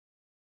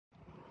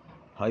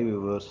Hi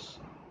viewers,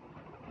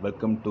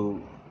 welcome to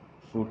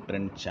Food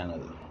Trend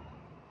channel.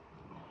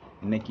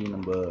 இன்னைக்கு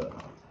நம்ம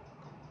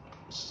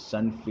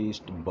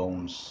Sunfeast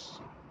Bounce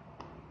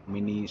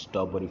mini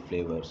strawberry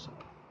flavours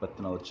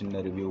பற்றின ஒரு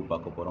சின்ன ரிவ்யூ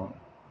பார்க்க போகிறோம்.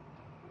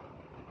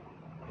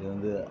 இது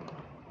வந்து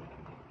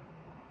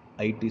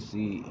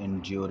ஐடிசி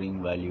என்ஜூரிங்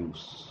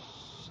வேல்யூஸ்,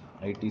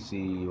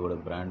 ஐடிசியோட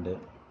பிராண்டு.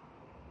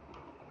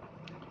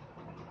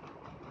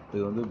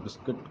 இது வந்து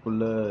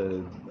பிஸ்கட்டுக்குள்ளே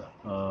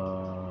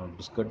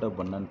பிஸ்கட்டாக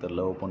பண்ணான்னு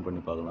தெரில, ஓப்பன்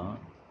பண்ணி பார்க்கலாம்.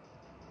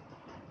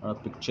 ஆனால்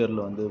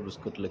பிக்சரில் வந்து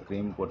பிஸ்கட்டில்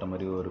க்ரீம் போட்ட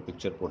மாதிரி ஒரு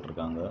பிக்சர்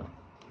போட்டிருக்காங்க.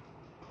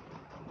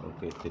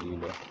 ஓகே,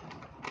 தெரியல.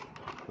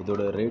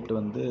 இதோட ரேட்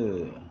வந்து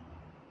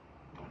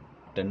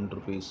 10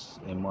 rupees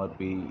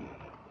MRP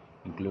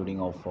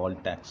including of all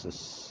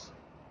taxes.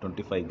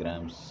 25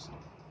 grams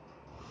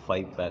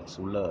 5 packs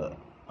உள்ள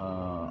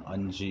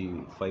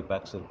 5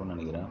 packs இருக்குன்னு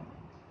நினைக்கிறேன்.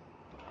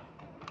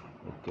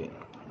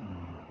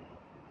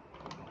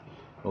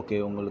 ஓகே,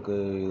 உங்களுக்கு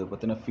இதை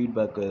பற்றின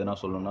ஃபீட்பேக் எதனா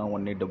சொல்லணும்னா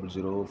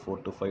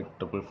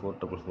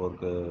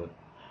 180042544444க்கு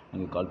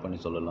நீங்கள் கால் பண்ணி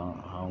சொல்லலாம்.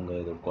 அவங்க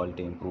இது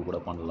குவாலிட்டி இம்ப்ரூவ் கூட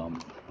பண்ணலாம்,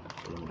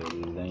 சொல்ல முடியாது.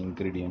 இதுதான்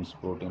இன்க்ரீடியன்ட்ஸ்,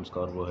 ப்ரோட்டீன்ஸ்,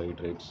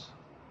 கார்போஹைட்ரேட்ஸ்,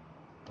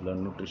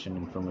 எல்லாம் நியூட்ரிஷன்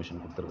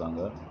இன்ஃபர்மேஷன்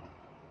கொடுத்துருக்காங்க.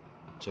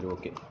 சரி,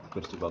 ஓகே,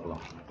 பிரித்து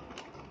பார்க்கலாம்.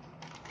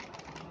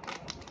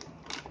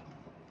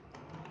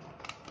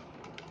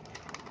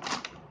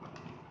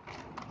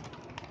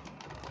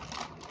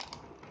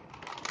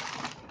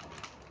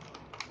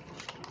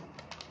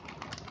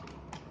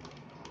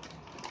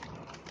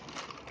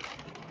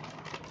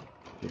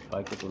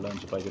 பாக்கெட் உள்ள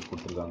 5 பாக்கெட்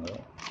கொடுத்துருக்காங்க.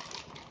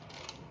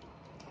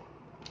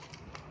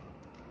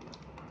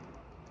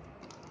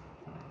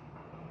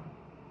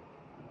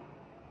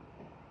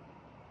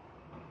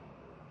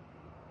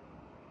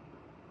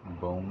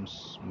 Bounce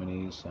mini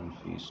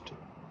Sunfeast.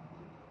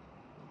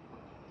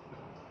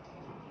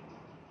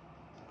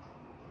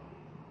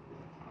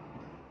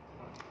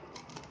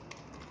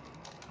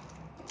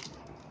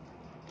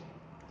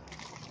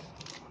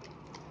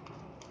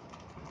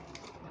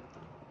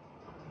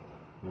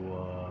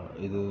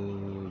 இது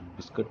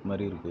பிஸ்கட்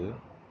மாதிரி இருக்கு.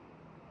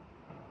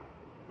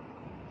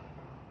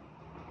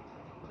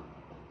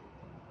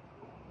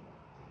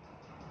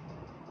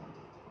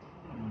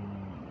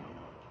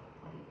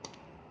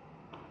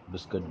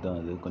 பிஸ்கட் தான்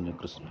இது, கொஞ்சம்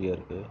கிறிஸ்பியாக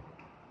இருக்குது.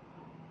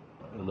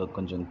 இதில்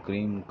கொஞ்சம்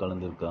க்ரீம்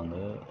கலந்துருக்காங்க,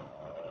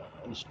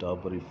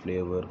 ஸ்ட்ராபெரி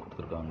ஃப்ளேவர்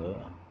கொடுத்துருக்காங்க,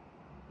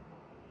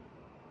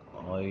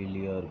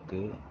 ஆயிலியாக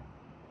இருக்குது.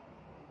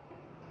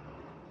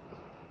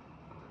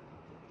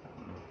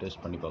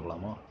 டேஸ்ட் பண்ணி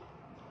பார்க்கலாமா?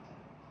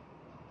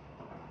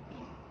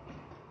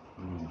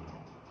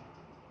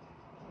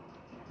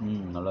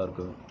 நல்லா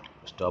இருக்கு.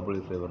 ஸ்ட்ராபெரி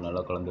ஃப்ளேவர்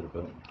நல்லா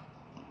கலந்துருக்கு.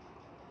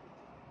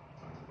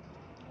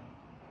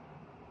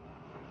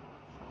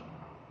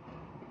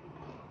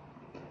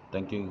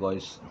 தேங்க்யூ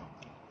guys,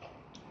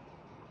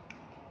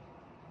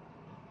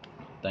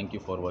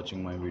 தேங்க்யூ ஃபார்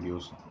வாட்சிங் மை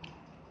வீடியோஸ்.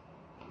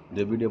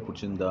 இந்த வீடியோ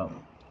பிடிச்சிருந்தா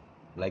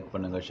லைக்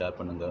பண்ணுங்கள், ஷேர்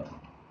பண்ணுங்கள்,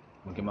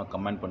 முக்கியமாக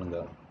கமெண்ட்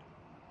பண்ணுங்கள்.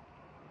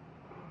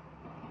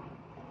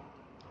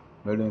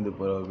 மேலும் இந்த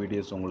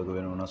வீடியோஸ் உங்களுக்கு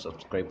வேணும்னா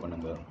சப்ஸ்கிரைப்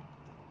பண்ணுங்கள்.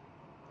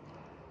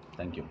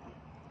 தேங்க்யூ.